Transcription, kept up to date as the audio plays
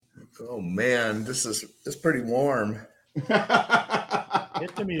Oh man, it's pretty warm. Hit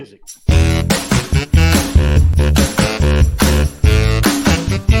the music.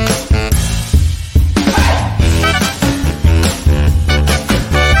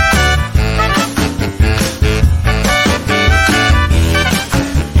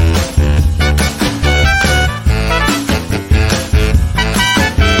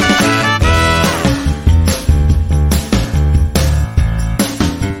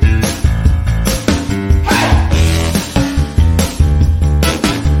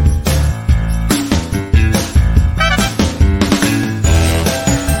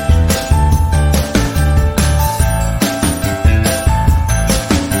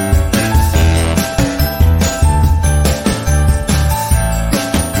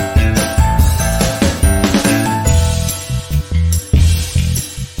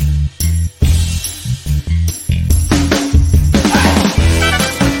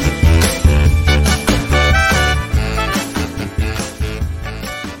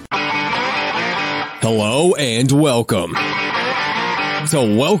 Hello and welcome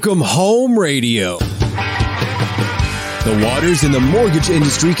to Welcome Home Radio. The waters in the mortgage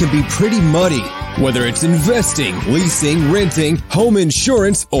industry can be pretty muddy, whether it's investing, leasing, renting, home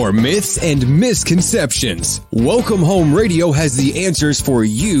insurance, or myths and misconceptions. Welcome Home Radio has the answers for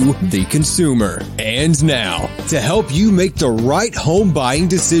you, the consumer. And now, to help you make the right home buying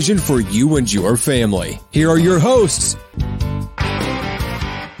decision for you and your family, here are your hosts.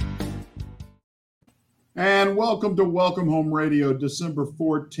 And welcome to Welcome Home Radio, December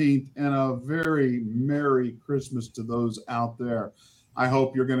 14th, and a very Merry Christmas to those out there. I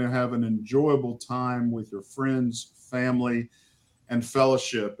hope you're going to have an enjoyable time with your friends, family, and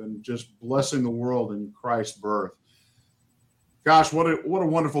fellowship, and just blessing the world in Christ's birth. Gosh, what a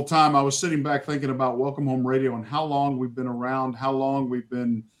wonderful time. I was sitting back thinking about Welcome Home Radio and how long we've been around, how long we've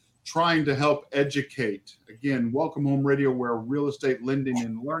been trying to help educate. Again, Welcome Home Radio, where real estate lending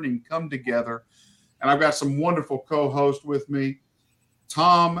and learning come together. And I've got some wonderful co-hosts with me,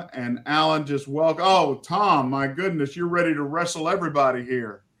 Tom and Alan. Just welcome. Oh, Tom, my goodness, you're ready to wrestle everybody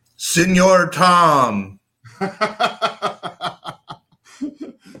here. Senor Tom.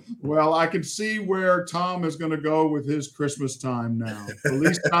 Well, I can see where Tom is going to go with his Christmas time now.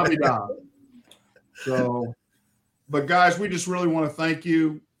 Feliz Navidad. So, but guys, we just really want to thank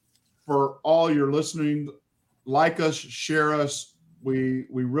you for all your listening. Like us, share us. We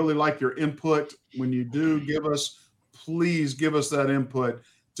really like your input. When you do please give us that input.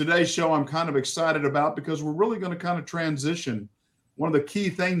 Today's show I'm kind of excited about because we're really going to kind of transition. One of the key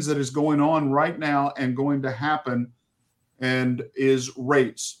things that is going on right now and going to happen and is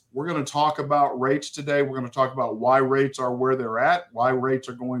rates. We're going to talk about rates today. We're going to talk about why rates are where they're at, why rates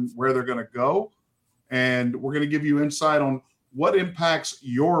are going where they're going to go. And we're going to give you insight on what impacts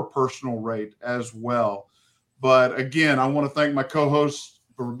your personal rate as well. But again, I want to thank my co-hosts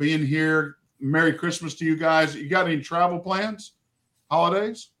for being here. Merry Christmas to you guys. You got any travel plans?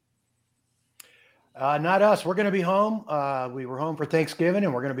 Holidays? Not us. We're going to be home. We were home for Thanksgiving,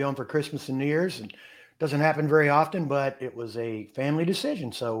 and we're going to be home for Christmas and New Year's. And it doesn't happen very often, but it was a family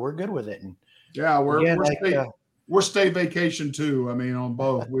decision, so we're good with it. And yeah, we're stay vacation too. I mean, on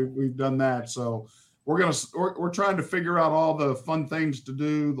both. We've done that. So we're trying to figure out all the fun things to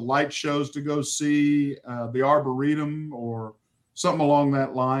do, the light shows to go see, the Arboretum or something along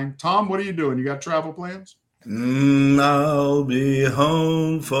that line. Tom, what are you doing? You got travel plans? I'll be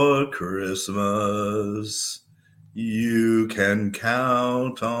home for Christmas. You can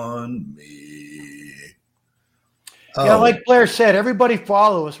count on me. Yeah, like Blair said, everybody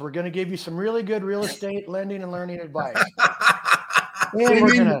follow us. We're going to give you some really good real estate lending and learning advice. And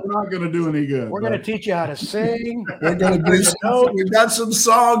we're not going to do any good. We're going to teach you how to sing. We're going to do we've got some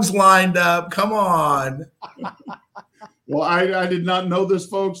songs lined up. Come on. Well, I did not know this,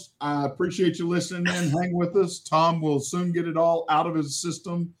 folks. I appreciate you listening in. Hang with us. Tom will soon get it all out of his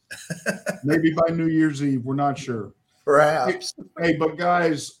system. Maybe by New Year's Eve. We're not sure. Perhaps. Hey, but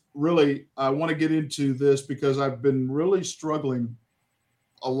guys, really, I want to get into this because I've been really struggling.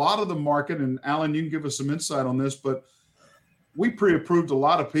 A lot of the market, and Alan, you can give us some insight on this, but we pre-approved a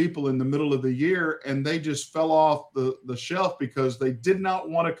lot of people in the middle of the year, and they just fell off the shelf because they did not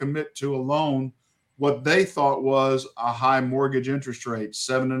want to commit to a loan what they thought was a high mortgage interest rate,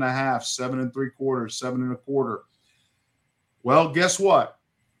 7.5, 7.75, 7.25. Well, guess what?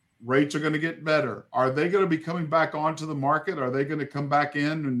 Rates are going to get better. Are they going to be coming back onto the market? Are they going to come back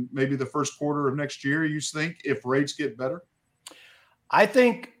in maybe the first quarter of next year, you think, if rates get better? I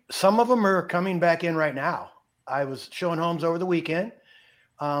think some of them are coming back in right now. I was showing homes over the weekend.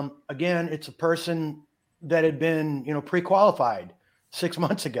 Again, it's a person that had been, pre-qualified 6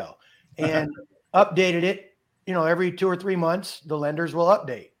 months ago. and updated it, every 2 or 3 months, the lenders will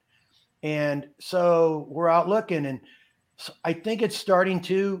update. And so we're out looking, and so I think it's starting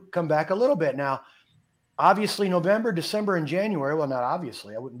to come back a little bit now. Obviously, November, December, and January. Well, not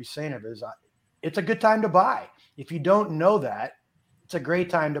obviously. I wouldn't be saying it, but it's a good time to buy. If you don't know that, it's a great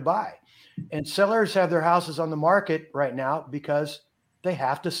time to buy. And sellers have their houses on the market right now because they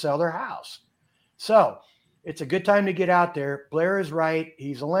have to sell their house. So it's a good time to get out there. Blair is right.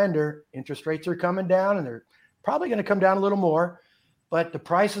 He's a lender. Interest rates are coming down, and they're probably going to come down a little more. But the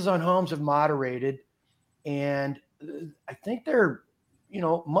prices on homes have moderated, and I think they're,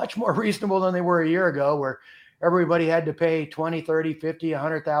 much more reasonable than they were a year ago, where everybody had to pay $20, $30,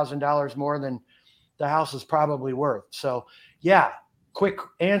 $50, $100,000 more than the house is probably worth. So, yeah, quick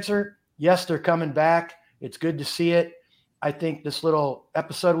answer. Yes, they're coming back. It's good to see it. I think this little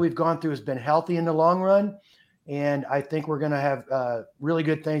episode we've gone through has been healthy in the long run, and I think we're going to have really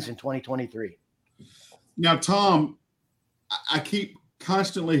good things in 2023. Now, Tom, I keep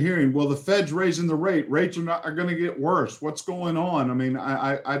constantly hearing, well, the Fed's raising the rate. Rates are going to get worse. What's going on? I mean,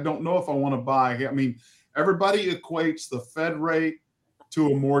 I don't know if I want to buy. I mean, everybody equates the Fed rate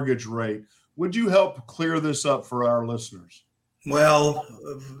to a mortgage rate. Would you help clear this up for our listeners? Well,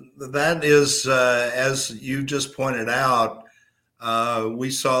 that is, as you just pointed out,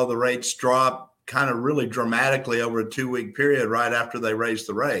 we saw the rates drop kind of really dramatically over a 2-week period right after they raised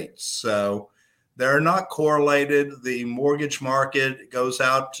the rates. So they're not correlated. The mortgage market goes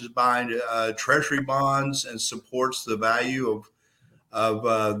out to buy treasury bonds and supports the value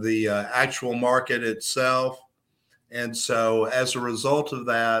of the actual market itself. And so as a result of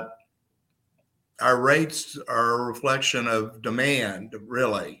that, our rates are a reflection of demand,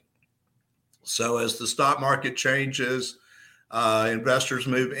 really. So as the stock market changes, investors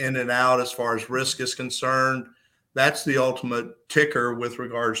move in and out as far as risk is concerned. That's the ultimate ticker with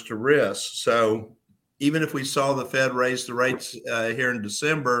regards to risk. So even if we saw the Fed raise the rates here in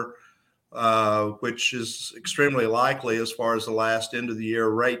December, which is extremely likely as far as the last end of the year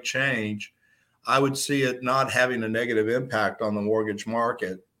rate change, I would see it not having a negative impact on the mortgage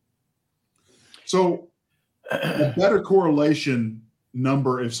market. So a better correlation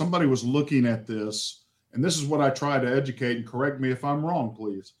number, if somebody was looking at this, and this is what I try to educate, and correct me if I'm wrong,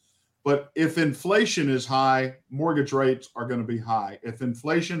 please. But if inflation is high, mortgage rates are going to be high. If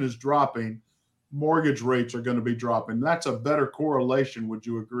inflation is dropping, mortgage rates are going to be dropping. That's a better correlation, would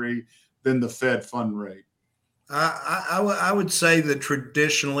you agree, than the Fed fund rate? I would say that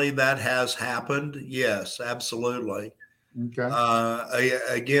traditionally that has happened. Yes, absolutely. Okay.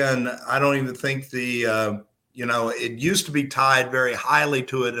 Again, I don't even think it used to be tied very highly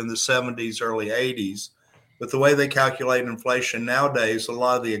to it in the 70s, early 80s. But the way they calculate inflation nowadays, a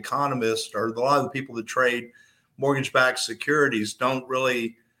lot of the economists or a lot of the people that trade mortgage-backed securities don't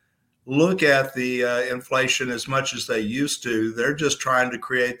really look at the inflation as much as they used to. They're just trying to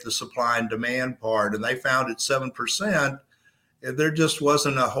create the supply and demand part. And they found at 7%, there just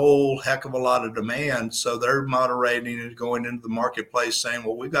wasn't a whole heck of a lot of demand. So they're moderating and going into the marketplace saying,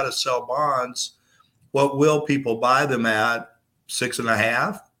 well, we've got to sell bonds. What will people buy them at?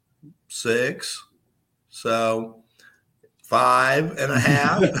 6.5, 6. So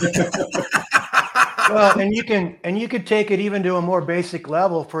 5.5. Well, and you can take it even to a more basic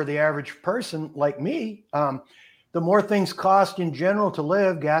level for the average person like me. The more things cost in general to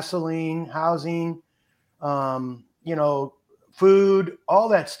live, gasoline, housing, food, all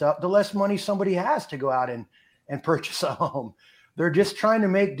that stuff, the less money somebody has to go out and purchase a home. They're just trying to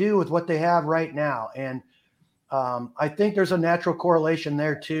make do with what they have right now. And I think there's a natural correlation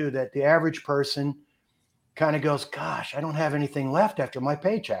there too, that the average person kind of goes, gosh, I don't have anything left after my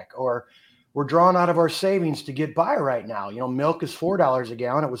paycheck, or we're drawing out of our savings to get by right now. Milk is $4 a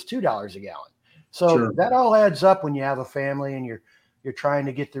gallon. It was $2 a gallon. So Sure. That all adds up when you have a family and you're trying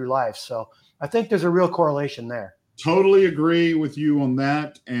to get through life. So I think there's a real correlation there. Totally agree with you on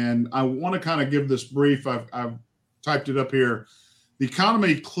that. And I want to kind of give this brief. I've typed it up here. The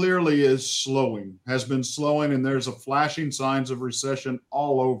economy clearly is slowing, has been slowing, and there's a flashing signs of recession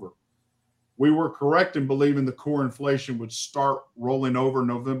all over. We were correct in believing the core inflation would start rolling over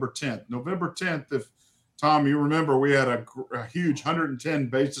November 10th. November 10th, if, Tom, you remember, we had a huge 110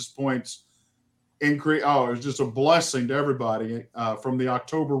 basis points increase. Oh, it was just a blessing to everybody from the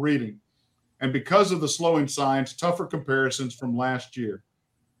October reading. And because of the slowing signs, tougher comparisons from last year.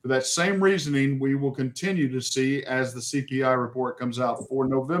 For that same reasoning, we will continue to see as the CPI report comes out for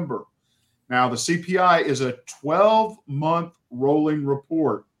November. Now, the CPI is a 12-month rolling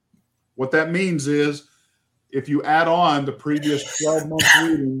report. What that means is if you add on the previous 12-month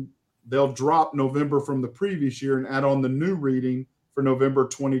reading, they'll drop November from the previous year and add on the new reading for November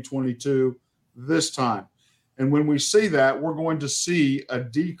 2022 this time. And when we see that, we're going to see a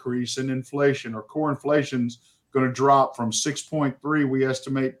decrease in inflation, or core inflation's going to drop from 6.3, we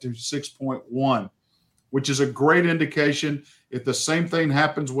estimate, to 6.1, which is a great indication. If the same thing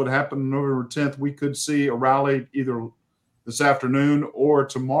happens, what happened on November 10th, we could see a rally either this afternoon or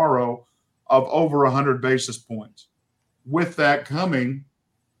tomorrow of over 100 basis points. With that coming,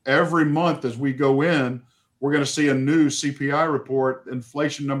 every month as we go in, we're going to see a new CPI report.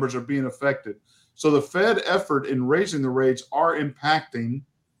 Inflation numbers are being affected. So the Fed effort in raising the rates are impacting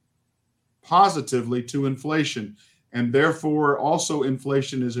positively to inflation. And therefore, also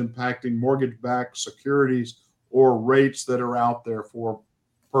inflation is impacting mortgage-backed securities or rates that are out there for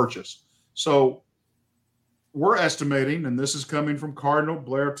purchase. So we're estimating, and this is coming from Cardinal,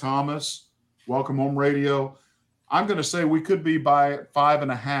 Blair Thomas, Welcome Home Radio, I'm going to say we could be by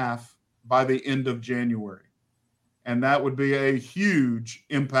 5.5 by the end of January. And that would be a huge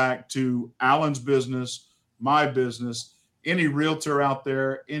impact to Alan's business, my business, any realtor out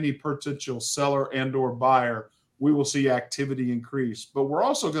there, any potential seller and or buyer. We will see activity increase. But we're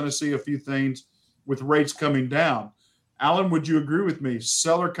also going to see a few things with rates coming down. Alan, would you agree with me?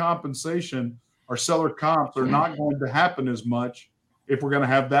 Seller compensation or seller comps are not going to happen as much if we're going to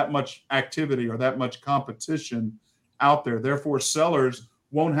have that much activity or that much competition out there. Therefore, sellers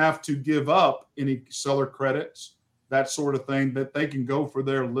won't have to give up any seller credits, that sort of thing, that they can go for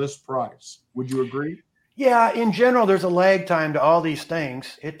their list price. Would you agree? Yeah, in general, there's a lag time to all these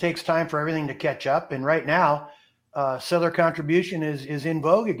things. It takes time for everything to catch up. And right now, seller contribution is in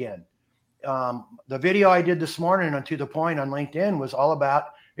vogue again. The video I did this morning on To The Point on LinkedIn was all about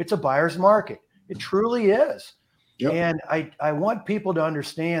it's a buyer's market. It truly is. Yep. And I want people to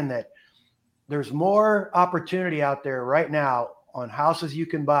understand that there's more opportunity out there right now on houses you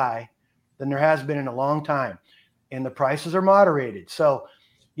can buy than there has been in a long time. And the prices are moderated. So,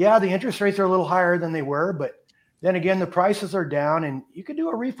 yeah, the interest rates are a little higher than they were, but then again, the prices are down and you can do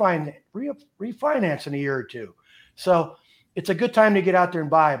a refinance in a year or two. So it's a good time to get out there and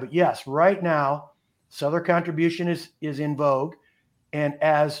buy. But yes, right now, seller contribution is in vogue. And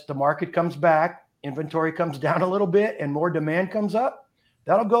as the market comes back, inventory comes down a little bit and more demand comes up,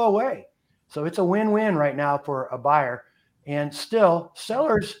 that'll go away. So it's a win-win right now for a buyer. And still,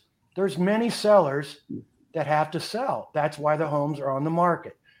 sellers, there's many sellers that have to sell. That's why the homes are on the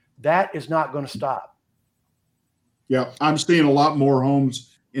market. That is not going to stop. Yeah, I'm seeing a lot more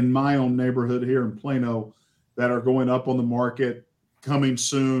homes in my own neighborhood here in Plano that are going up on the market, coming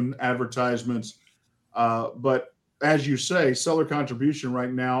soon, advertisements. But as you say, seller contribution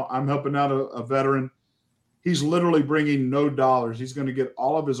right now, I'm helping out a veteran. He's literally bringing no dollars. He's going to get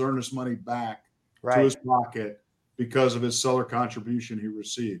all of his earnest money back to his pocket because of his seller contribution he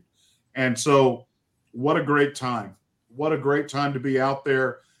received. And so what a great time. What a great time to be out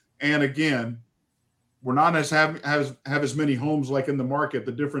there. And again, we're not have as many homes like in the market.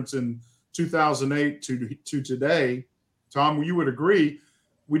 The difference in 2008 to today, Tom, you would agree,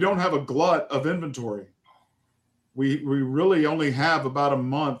 we don't have a glut of inventory. We really only have about a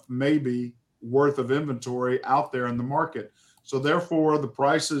month maybe worth of inventory out there in the market. So therefore the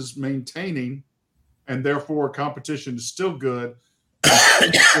price is maintaining, and therefore competition is still good.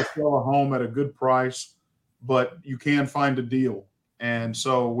 You can sell a home at a good price, but you can find a deal. And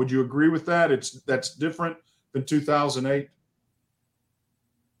so would you agree with that? That's different than 2008?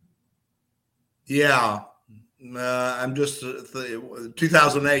 Yeah. I'm just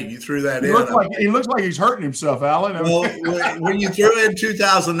 2008. You threw that in. He looks like he's hurting himself, Alan. Well, when you threw in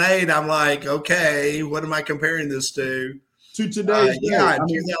 2008, I'm like, okay, what am I comparing this to? To today's yeah, in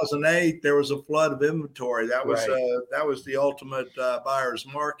 2008 there was a flood of inventory. That was the ultimate buyer's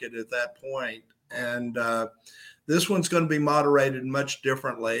market at that point, and this one's going to be moderated much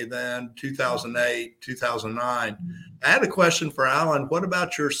differently than 2008, 2009. I had a question for Alan. What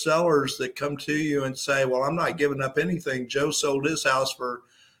about your sellers that come to you and say, well, I'm not giving up anything. Joe sold his house for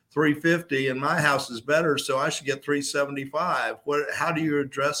 $350 and my house is better, so I should get $375. How do you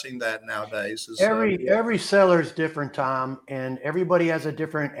addressing that nowadays? Every seller is different, Tom, and everybody has a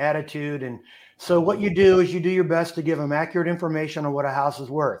different attitude. And so what you do is you do your best to give them accurate information on what a house is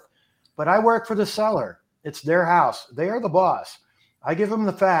worth. But I work for the seller. It's their house. They are the boss. I give them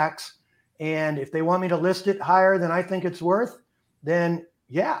the facts. And if they want me to list it higher than I think it's worth, then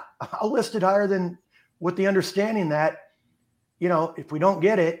yeah, I'll list it higher than, with the understanding that, you know, if we don't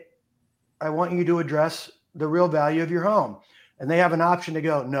get it, I want you to address the real value of your home. And they have an option to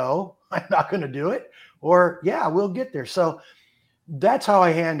go, no, I'm not going to do it. Or yeah, we'll get there. So that's how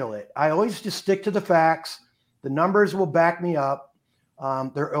I handle it. I always just stick to the facts. The numbers will back me up.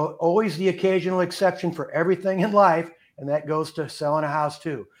 There are always the occasional exception for everything in life. and that goes to selling a house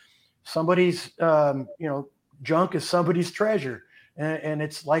too. Somebody's, junk is somebody's treasure, and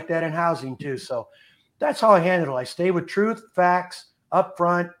it's like that in housing too. So that's how I handle it. I stay with truth, facts, up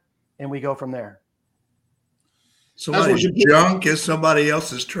front, and we go from there. Somebody's junk is somebody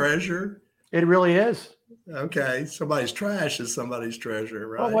else's treasure. It really is. Okay, somebody's trash is somebody's treasure,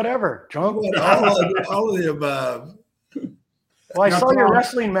 right? Well, whatever. Junk. All of the above. Well, I saw your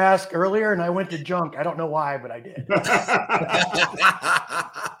wrestling mask earlier, and I went to junk. I don't know why, but I did.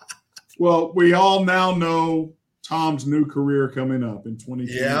 Well, we all now know Tom's new career coming up in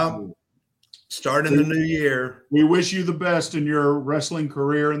 2022. Yeah, starting the new year. We wish you the best in your wrestling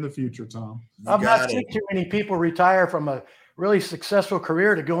career in the future, Tom. I've not seen too many people retire from a really successful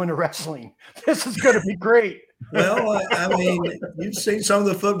career to go into wrestling. This is going to be great. Well, I mean, you've seen some of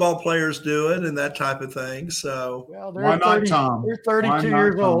the football players do it and that type of thing. So why not, Tom? They're 32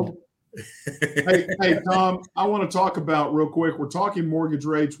 years old. Hey, Tom, I want to talk about real quick. We're talking mortgage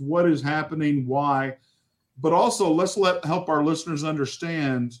rates, what is happening, why, but also let's help our listeners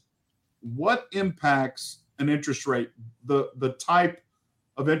understand what impacts an interest rate, the type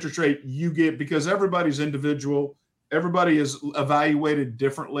of interest rate you get, because everybody's individual. Everybody is evaluated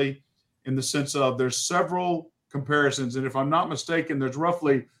differently in the sense of there's several comparisons. And if I'm not mistaken, there's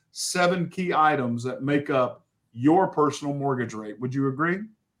roughly 7 key items that make up your personal mortgage rate. Would you agree?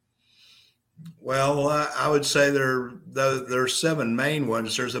 Well, I would say there's 7 main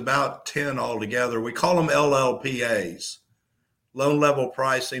ones. There's about 10 altogether. We call them LLPAs, loan level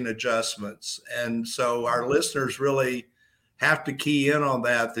pricing adjustments. And so our listeners really have to key in on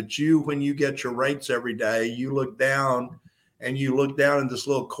that when you get your rates every day, you look down in this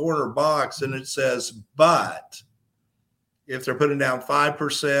little corner box and it says, but if they're putting down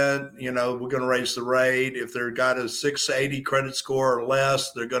 5%, we're going to raise the rate. If they've got a 680 credit score or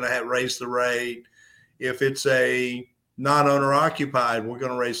less, they're going to raise the rate. If it's a non-owner occupied, we're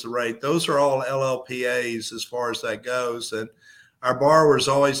going to raise the rate. Those are all LLPAs as far as that goes. And our borrowers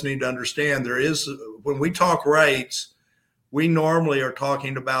always need to understand when we talk rates, we normally are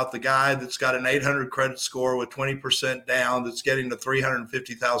talking about the guy that's got an 800 credit score with 20% down that's getting a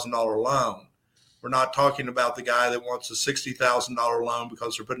 $350,000 loan. We're not talking about the guy that wants a $60,000 loan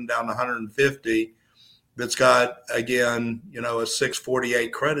because they're putting down 150 that's got, again, a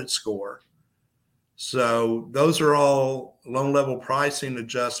 648 credit score. So those are all loan level pricing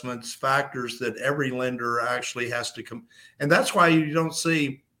adjustments, factors that every lender actually has to come. And that's why you don't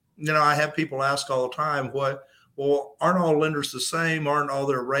see, I have people ask all the time, well, aren't all lenders the same? Aren't all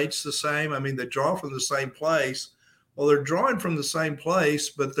their rates the same? I mean, they draw from the same place. Well, they're drawing from the same place,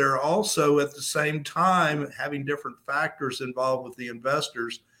 but they're also at the same time having different factors involved with the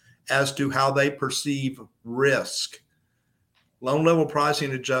investors as to how they perceive risk. Loan level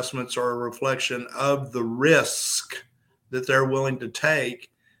pricing adjustments are a reflection of the risk that they're willing to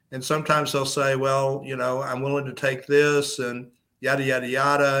take. And sometimes they'll say, well, I'm willing to take this and yada, yada,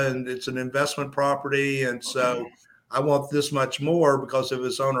 yada, and it's an investment property. And so I want this much more because if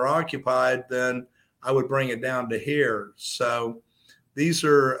it's owner occupied, then I would bring it down to here. So these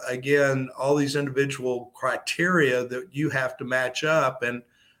are, again, all these individual criteria that you have to match up. And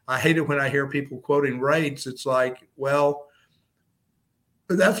I hate it when I hear people quoting rates. It's like, well,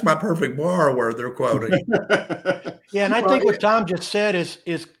 that's my perfect borrower they're quoting. Yeah, and I think what Tom just said is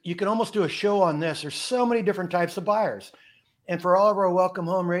you can almost do a show on this. There's so many different types of buyers. And for all of our Welcome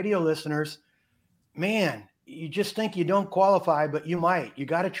Home Radio listeners, man, you just think you don't qualify, but you might. You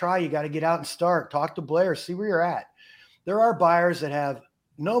got to try. You got to get out and start. Talk to Blair. See where you're at. There are buyers that have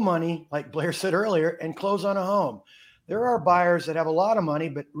no money, like Blair said earlier, and close on a home. There are buyers that have a lot of money,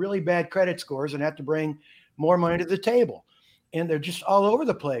 but really bad credit scores and have to bring more money to the table. And they're just all over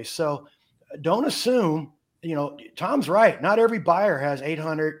the place. So don't assume, Tom's right. Not every buyer has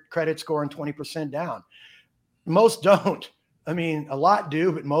 800 credit score and 20% down. Most don't. I mean, a lot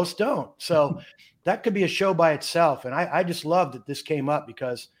do, but most don't. So that could be a show by itself. And I just love that this came up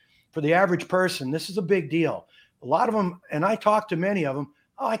because for the average person, this is a big deal. A lot of them, and I talked to many of them,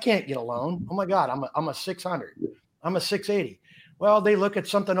 oh, I can't get a loan. Oh my God, I'm a 600. I'm a 680. Well, they look at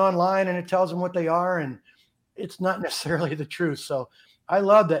something online and it tells them what they are, and it's not necessarily the truth. So I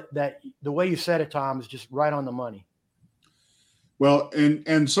love that the way you said it, Tom, is just right on the money. Well,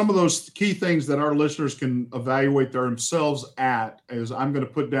 and some of those key things that our listeners can evaluate themselves at is I'm going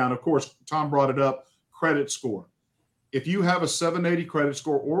to put down, of course, Tom brought it up, credit score. If you have a 780 credit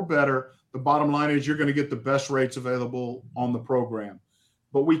score or better, the bottom line is you're going to get the best rates available on the program.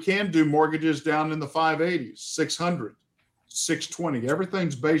 But we can do mortgages down in the 580s, 600, 620.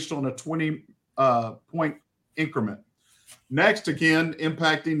 Everything's based on a 20 point increment. Next, again,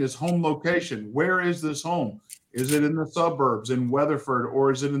 impacting is home location. Where is this home? Is it in the suburbs in Weatherford,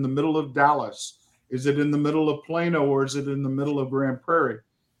 or is it in the middle of Dallas? Is it in the middle of Plano, or is it in the middle of Grand Prairie?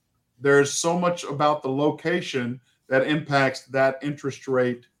 There's so much about the location that impacts that interest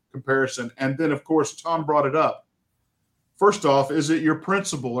rate comparison. And then, of course, Tom brought it up. First off, is it your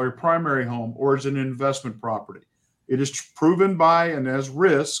principal or your primary home, or is it an investment property? It is proven by and as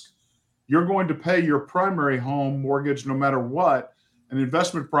risk, you're going to pay your primary home mortgage no matter what. An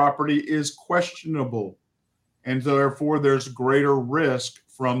investment property is questionable. And therefore, there's greater risk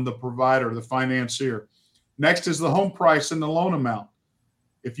from the provider, the financier. Next is the home price and the loan amount.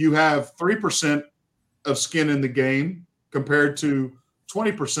 If you have 3% of skin in the game compared to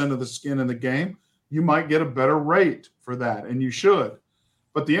 20% of the skin in the game, you might get a better rate for that, and you should.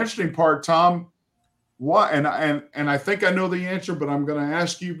 But the interesting part, Tom, why? And I think I know the answer, but I'm going to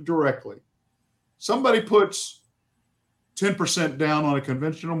ask you directly. Somebody puts 10% down on a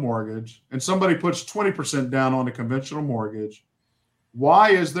conventional mortgage, and somebody puts 20% down on a conventional mortgage.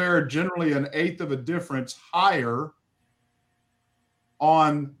 Why is there generally an eighth of a difference higher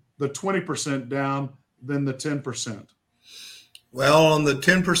on the 20% down than the 10%? Well, on the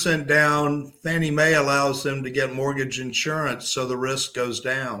 10% down, Fannie Mae allows them to get mortgage insurance, so the risk goes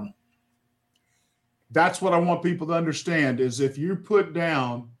down. That's what I want people to understand is if you put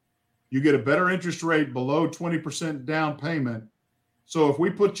down, you get a better interest rate below 20% down payment. So if we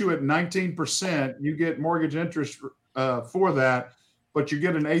put you at 19%, you get mortgage interest for that, but you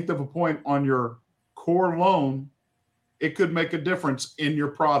get an eighth of a point on your core loan. It could make a difference in your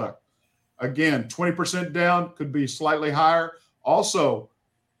product. Again, 20% down could be slightly higher. Also,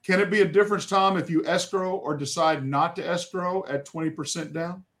 can it be a difference, Tom, if you escrow or decide not to escrow at 20%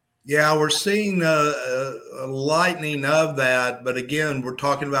 down? Yeah, we're seeing a lightening of that. But again, we're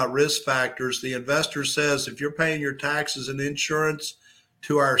talking about risk factors. The investor says if you're paying your taxes and insurance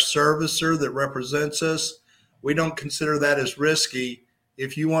to our servicer that represents us, we don't consider that as risky.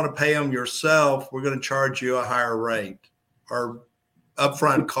 If you want to pay them yourself, we're going to charge you a higher rate or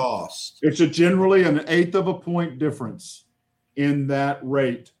upfront cost. It's generally an eighth of a point difference in that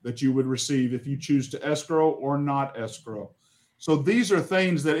rate that you would receive if you choose to escrow or not escrow. So these are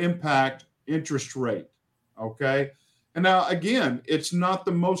things that impact interest rate, okay? And now, again, it's not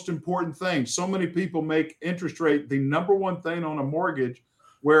the most important thing. So many people make interest rate the number one thing on a mortgage,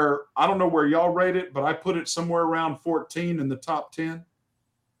 where I don't know where y'all rate it, but I put it somewhere around 14 in the top 10,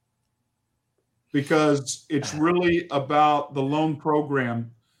 because it's really about the loan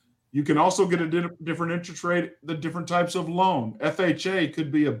program. You can also get a different interest rate, the different types of loan. FHA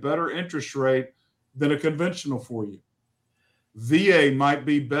could be a better interest rate than a conventional for you. VA might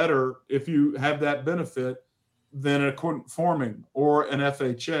be better if you have that benefit than a conforming or an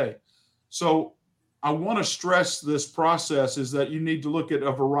FHA. So I want to stress this process is that you need to look at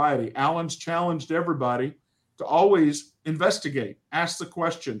a variety. Alan's challenged everybody to always investigate, ask the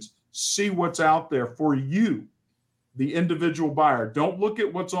questions, see what's out there for you, the individual buyer. Don't look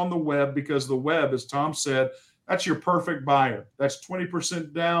at what's on the web, because the web, as Tom said, that's your perfect buyer. That's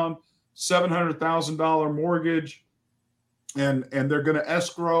 20% down, $700,000 mortgage, and they're going to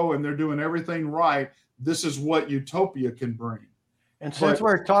escrow and they're doing everything right. This is what Utopia can bring. And since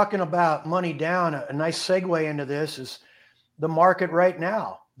we're talking about money down, a nice segue into this is the market right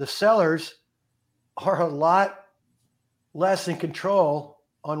now. The sellers are a lot less in control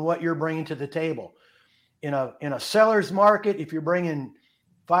on what you're bringing to the table. In a seller's market, if you're bringing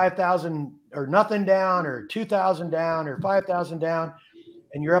 5,000 or nothing down, or 2,000 down, or 5,000 down,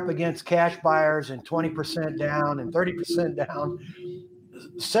 and you're up against cash buyers and 20% down and 30% down,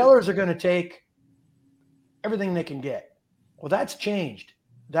 sellers are going to take everything they can get. Well, that's changed.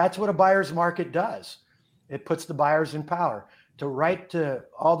 That's what a buyer's market does. It puts the buyers in power to right to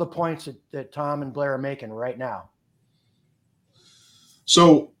all the points that Tom and Blair are making right now.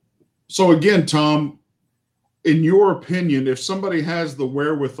 So again, Tom, in your opinion, if somebody has the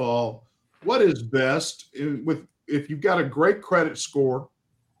wherewithal, what is best if you've got a great credit score,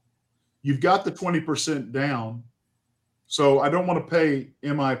 you've got the 20% down, so I don't want to pay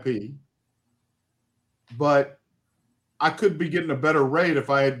MIP, but I could be getting a better rate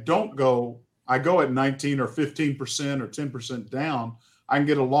if I go at 19 or 15% or 10% down. I can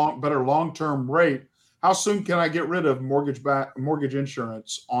get a better long-term rate. How soon can I get rid of mortgage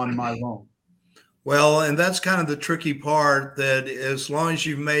insurance on my loan? Well, and that's kind of the tricky part, that as long as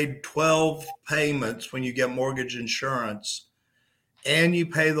you've made 12 payments when you get mortgage insurance and you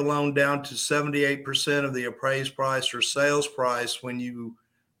pay the loan down to 78% of the appraised price or sales price when you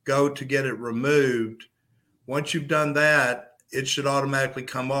go to get it removed, once you've done that, it should automatically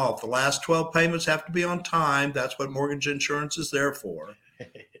come off. The last 12 payments have to be on time. That's what mortgage insurance is there for.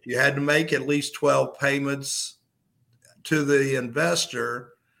 You had to make at least 12 payments to the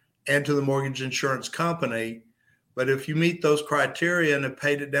investor and to the mortgage insurance company. But if you meet those criteria and have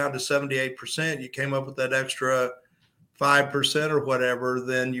paid it down to 78%, you came up with that extra 5% or whatever,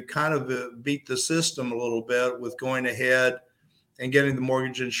 then you kind of beat the system a little bit with going ahead and getting the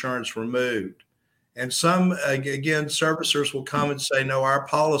mortgage insurance removed. And some, again, servicers will come and say, no, our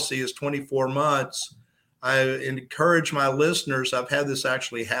policy is 24 months. I encourage my listeners, I've had this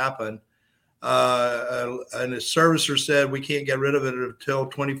actually happen. And a servicer said, we can't get rid of it until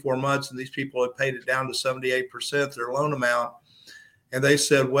 24 months. And these people have paid it down to 78%, their loan amount. And they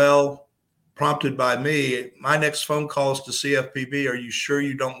said, well, prompted by me, my next phone call is to CFPB. Are you sure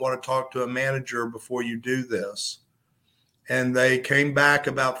you don't want to talk to a manager before you do this? And they came back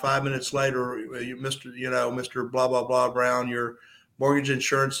about 5 minutes later, Mr. Blah, blah, blah, Brown, your mortgage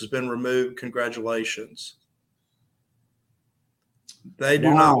insurance has been removed. Congratulations. They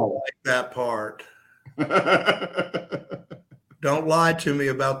do not like that part. Don't lie to me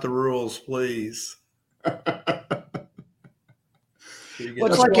about the rules, please. Well,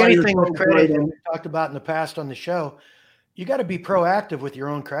 it's like anything with credit that we talked about in the past on the show. You got to be proactive with your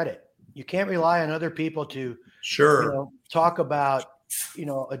own credit. You can't rely on other people to talk about,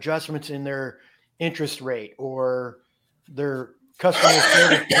 adjustments in their interest rate or their customer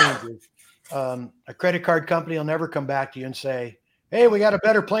service changes. A credit card company will never come back to you and say, hey, we got a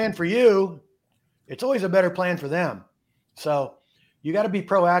better plan for you. It's always a better plan for them. So you got to be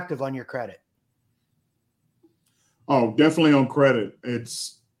proactive on your credit. Oh, definitely on credit.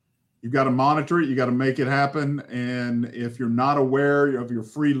 You've got to monitor it. You got to make it happen. And if you're not aware of your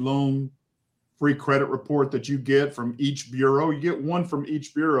free credit report that you get from each bureau, you get one from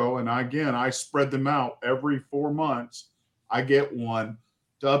each bureau. And I spread them out every 4 months. I get one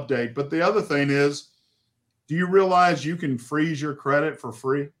to update. But the other thing is, do you realize you can freeze your credit for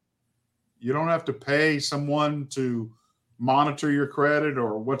free? You don't have to pay someone to monitor your credit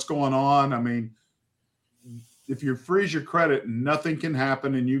or what's going on. I mean, if you freeze your credit, nothing can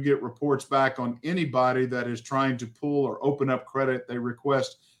happen, and you get reports back on anybody that is trying to pull or open up credit. They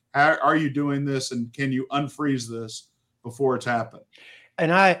request, how are you doing this, and can you unfreeze this before it's happened?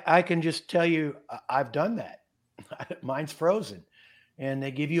 And I can just tell you, I've done that. Mine's frozen, and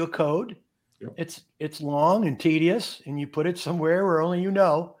they give you a code. Yep. It's long and tedious, and you put it somewhere where only you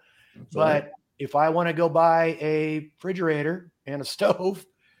know. That's but right. If I want to go buy a refrigerator and a stove,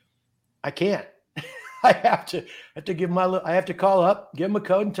 I can't. I have to call up, give them a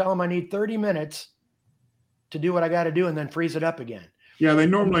code, and tell them I need 30 minutes to do what I got to do, and then freeze it up again. Yeah, they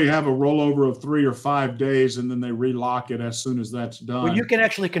normally have a rollover of 3 or 5 days, and then they relock it as soon as that's done. Well, you can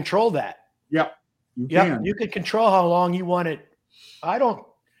actually control that. Yep. You can. You can control how long you want it. I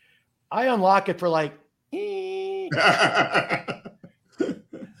unlock it for like.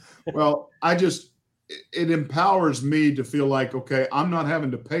 Well, it empowers me to feel like, okay, I'm not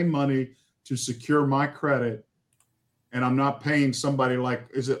having to pay money to secure my credit, and I'm not paying somebody like,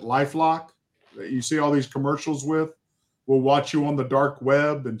 is it LifeLock that you see all these commercials with? We'll watch you on the dark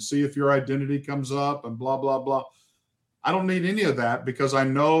web and see if your identity comes up and blah, blah, blah. I don't need any of that because I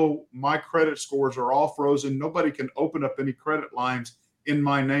know my credit scores are all frozen. Nobody can open up any credit lines in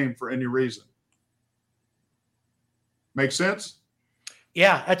my name for any reason. Make sense?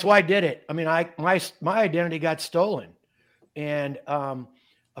 Yeah, that's why I did it. I mean, my identity got stolen, and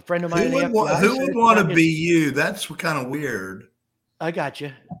a friend of mine. Who would want to be you? That's kind of weird. I got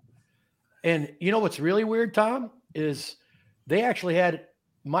you. And you know what's really weird, Tom, is they actually had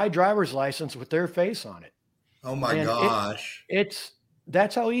my driver's license with their face on it. Oh my gosh!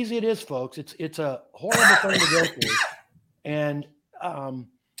 That's how easy it is, folks. It's a horrible thing to go through, and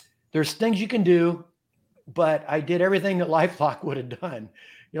there's things you can do, but I did everything that LifeLock would have done.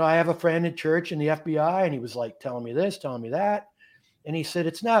 I have a friend at church in the FBI, and he was like telling me this, telling me that, and he said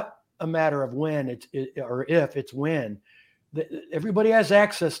it's not a matter of when or if, it's when. Everybody has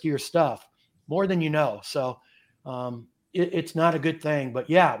access to your stuff more than you know, so it's not a good thing. But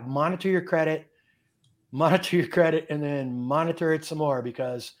yeah, monitor your credit, and then monitor it some more,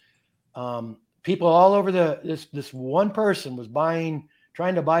 because people all over this one person was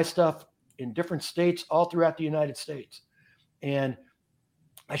trying to buy stuff in different states all throughout the United States. And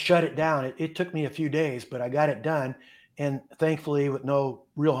I shut it down. It took me a few days, but I got it done. And thankfully with no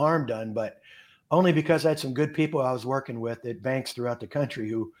real harm done, but only because I had some good people I was working with at banks throughout the country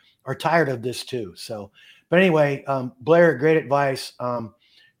who are tired of this too. So, but anyway, Blair, great advice.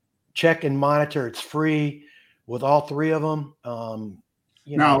 Check and monitor. It's free with all three of them.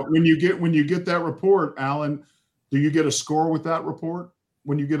 Now, when you get that report, Alan, do you get a score with that report?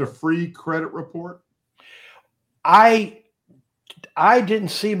 When you get a free credit report? I didn't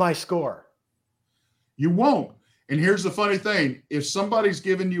see my score. You won't. And here's the funny thing. If somebody's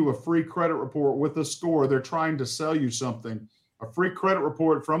giving you a free credit report with a score, they're trying to sell you something. A free credit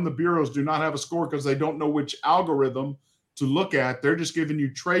report from the bureaus do not have a score because they don't know which algorithm to look at. They're just giving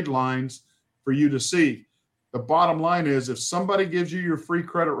you trade lines for you to see. The bottom line is, if somebody gives you your free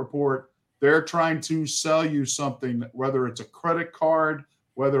credit report, they're trying to sell you something, whether it's a credit card,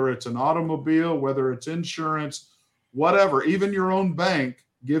 whether it's an automobile, whether it's insurance, whatever, even your own bank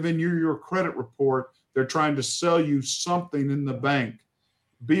giving you your credit report, they're trying to sell you something in the bank.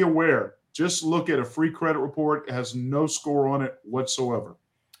 Be aware. Just look at a free credit report. It has no score on it whatsoever.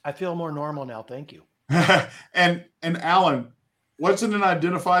 I feel more normal now. Thank you. And Alan, wasn't it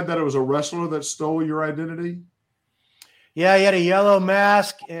identified that it was a wrestler that stole your identity? Yeah, he had a yellow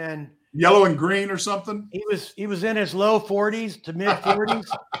mask and Yellow and green or something? he was in his low 40s to mid 40s.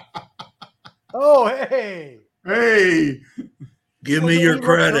 Oh, hey. Hey. Give me your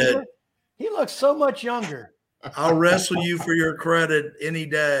credit. He looks so much younger. I'll wrestle you for your credit any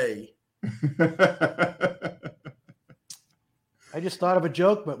day. I just thought of a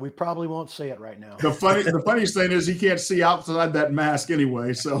joke, but we probably won't say it right now. The funniest thing is he can't see outside that mask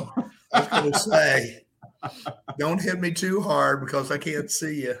anyway. So I was going to say, don't hit me too hard because I can't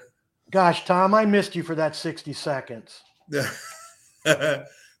see you. Gosh, Tom, I missed you for that 60 seconds.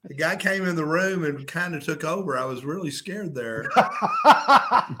 The guy came in the room and kind of took over. I was really scared there.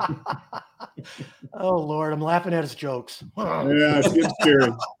 Oh, Lord, I'm laughing at his jokes. yeah, it's getting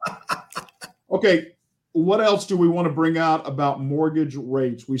scary. Okay, what else do we want to bring out about mortgage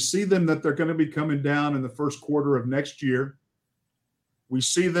rates? We see them that they're going to be coming down in the first quarter of next year. We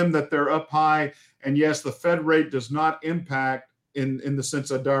see them that they're up high. And yes, the Fed rate does not impact in the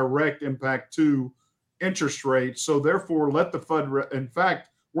sense of direct impact to interest rates. So therefore, let the Fed, in fact,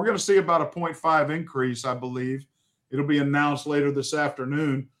 we're going to see about a 0.5 increase, I believe. It'll be announced later this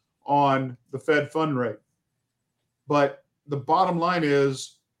afternoon on the Fed fund rate. But the bottom line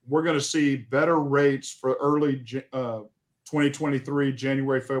is we're going to see better rates for early 2023,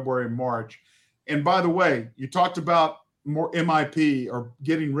 January, February, and March. And by the way, you talked about more MIP or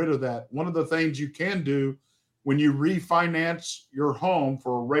getting rid of that. One of the things you can do when you refinance your home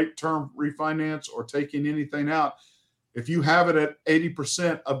for a rate term refinance or taking anything out, if you have it at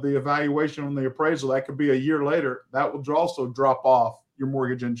 80% of the evaluation on the appraisal, that could be a year later, that will also drop off your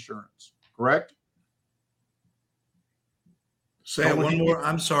mortgage insurance, correct? Say one more.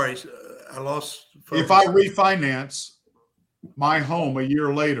 I'm sorry. I lost focus. If I refinance my home a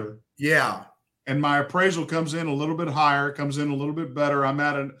year later, yeah, and my appraisal comes in a little bit higher, comes in a little bit better, I'm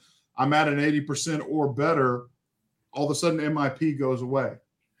at an 80% or better, all of a sudden MIP goes away.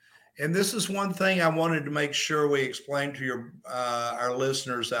 And this is one thing I wanted to make sure we explain to our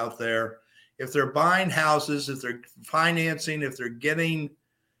listeners out there. If they're buying houses, if they're financing, if they're getting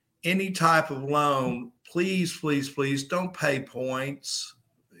any type of loan, please, please, please don't pay points.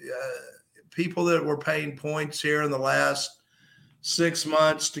 People that were paying points here in the last 6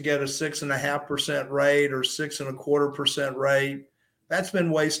 months to get a 6.5% rate or 6.25% rate, that's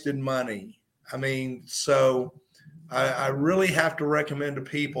been wasted money. I mean, so I really have to recommend to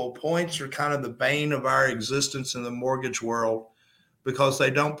people, points are kind of the bane of our existence in the mortgage world because they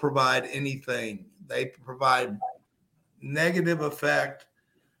don't provide anything. They provide negative effect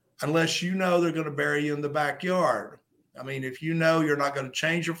unless you know they're going to bury you in the backyard. I mean, if you know you're not going to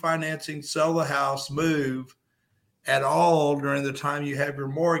change your financing, sell the house, move at all during the time you have your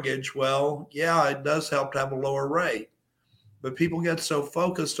mortgage, well, yeah, it does help to have a lower rate. But people get so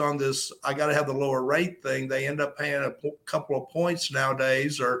focused on this, I got to have the lower rate thing, they end up paying a couple of points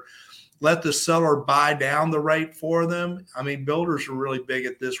nowadays or let the seller buy down the rate for them. I mean, builders are really big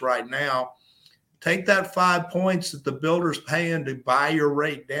at this right now. Take that 5 points that the builder's paying to buy your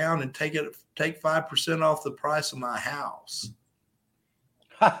rate down and take 5% off the price of my house.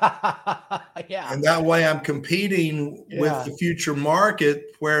 Yeah. And that way I'm competing with the future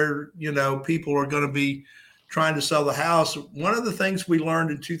market where, you know, people are going to be trying to sell the house. One of the things we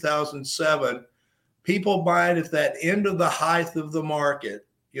learned in 2007, people buying at that end of the height of the market,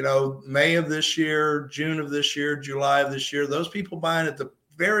 you know, May of this year, June of this year, July of this year, those people buying at the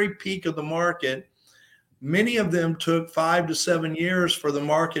very peak of the market, many of them took 5 to 7 years for the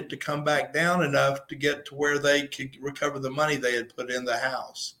market to come back down enough to get to where they could recover the money they had put in the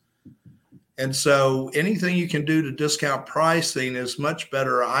house. And so anything you can do to discount pricing is much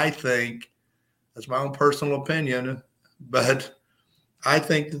better, I think. That's my own personal opinion, but I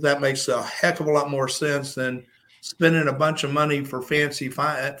think that makes a heck of a lot more sense than spending a bunch of money for fancy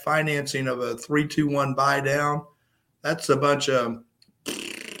financing of a 3-2-1 buy down. That's a bunch of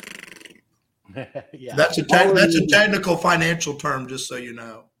that's a technical financial term, just so you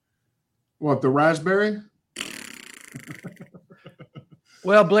know. What, the raspberry?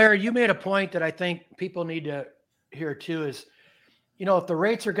 Well, Blair, you made a point that I think people need to hear too is, if the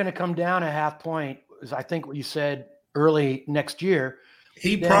rates are going to come down a half point, is I think what you said early next year.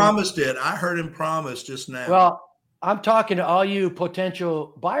 He promised it. I heard him promise just now. Well, I'm talking to all you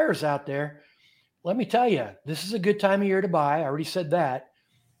potential buyers out there. Let me tell you, this is a good time of year to buy. I already said that.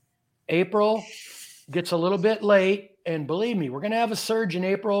 April gets a little bit late, and believe me, we're going to have a surge in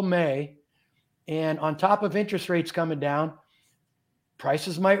April, May, and on top of interest rates coming down,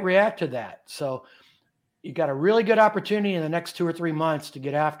 prices might react to that. So you got a really good opportunity in the next 2 or 3 months to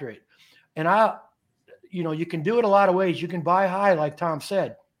get after it. And you can do it a lot of ways. You can buy high, like Tom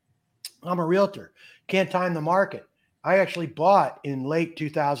said. I'm a realtor. Can't time the market. I actually bought in late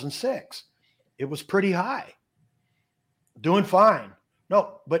 2006. It was pretty high. Doing fine.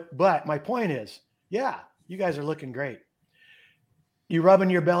 No, but my point is, yeah, you guys are looking great. You rubbing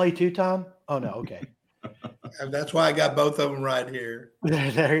your belly too, Tom? Oh, no. Okay. And that's why I got both of them right here.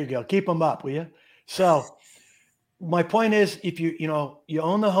 There you go. Keep them up, will you? So my point is, if you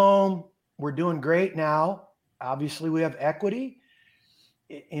own the home, we're doing great now. Obviously, we have equity,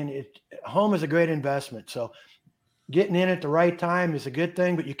 and home is a great investment. So getting in at the right time is a good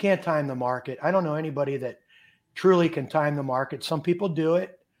thing, but you can't time the market. I don't know anybody that truly can time the market. Some people do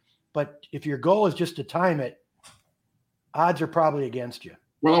it, but if your goal is just to time it, odds are probably against you.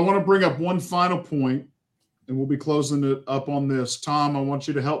 Well, I want to bring up one final point, and we'll be closing it up on this. Tom, I want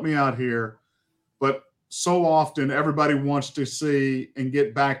you to help me out here. But so often everybody wants to see and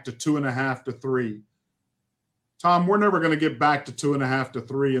get back to 2.5 to 3. Tom, we're never going to get back to 2.5 to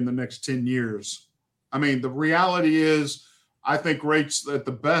 3 in the next 10 years. I mean, the reality is, I think rates at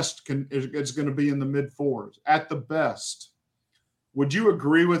the best it's going to be in the mid 4s at the best. Would you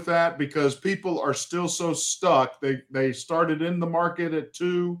agree with that? Because people are still so stuck. They started in the market at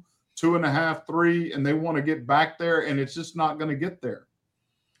 2, 2.5, 3, and they want to get back there, and it's just not going to get there.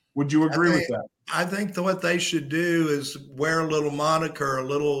 Would you agree with that? I think what they should do is wear a little moniker, a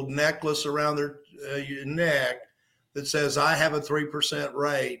little necklace around their neck that says, I have a 3%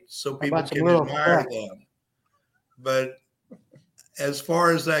 rate, so people can admire them. But as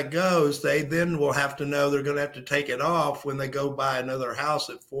far as that goes, they then will have to know they're going to have to take it off when they go buy another house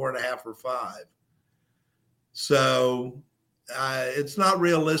at 4.5 or 5. So it's not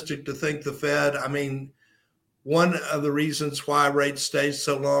realistic to think the Fed, I mean, one of the reasons why rates stayed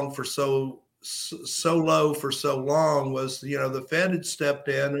so low for so long was, the Fed had stepped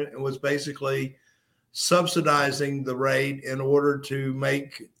in and was basically subsidizing the rate in order to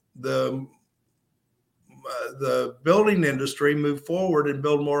make the building industry move forward and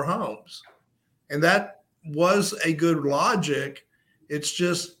build more homes. And that was a good logic. It's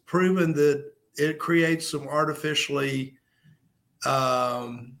just proven that it creates some artificially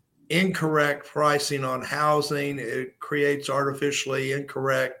incorrect pricing on housing. It creates artificially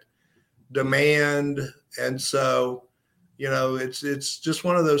incorrect demand. And so, it's just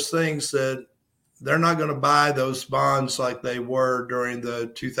one of those things that they're not going to buy those bonds like they were during the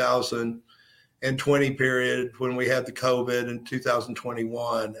 2020 period when we had the COVID in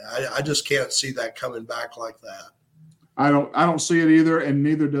 2021. I just can't see that coming back like that. I don't see it either, and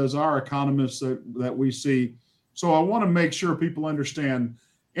neither does our economists that we see. So I want to make sure people understand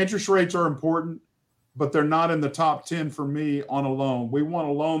interest rates are important, but they're not in the top 10 for me on a loan. We want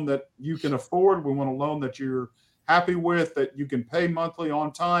a loan that you can afford. We want a loan that you're happy with, that you can pay monthly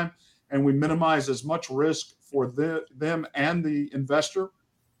on time, and we minimize as much risk for them and the investor.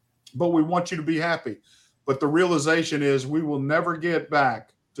 But we want you to be happy. But the realization is we will never get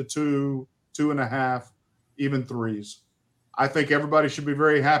back to 2, 2.5, even 3s. I think everybody should be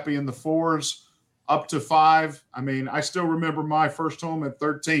very happy in the 4s, up to 5. I mean, I still remember my first home at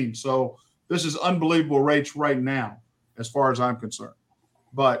 13. So this is unbelievable rates right now, as far as I'm concerned.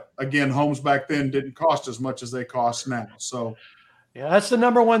 But again, homes back then didn't cost as much as they cost now. So yeah, that's the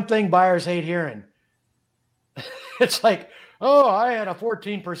number one thing buyers hate hearing. It's like, oh, I had a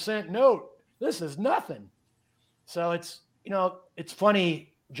 14% note. This is nothing. So it's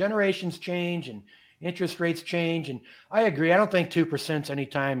funny. Generations change and interest rates change. And I agree. I don't think 2%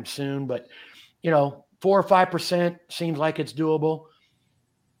 anytime soon, but 4 or 5% seems like it's doable.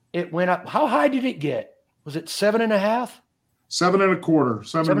 It went up. How high did it get? Was it 7.5?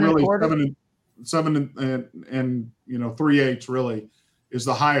 7.25. 7 and 3/8 really is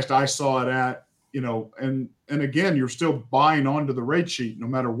the highest I saw it at. And again, you're still buying onto the rate sheet no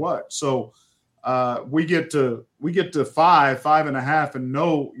matter what. So we get to 5.5, and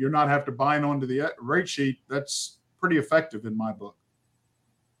no, you're not have to buy onto the rate sheet. That's pretty effective in my book.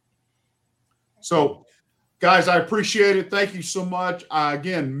 So, guys, I appreciate it. Thank you so much.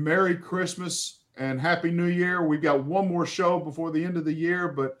 Again, Merry Christmas and Happy New Year. We've got one more show before the end of the year,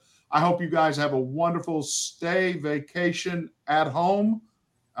 but I hope you guys have a wonderful stay vacation at home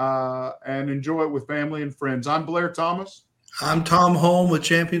and enjoy it with family and friends. I'm Blair Thomas. I'm Tom Holm with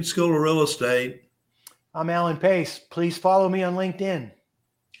Champion School of Real Estate. I'm Alan Pace. Please follow me on LinkedIn.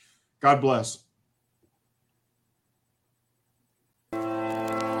 God bless.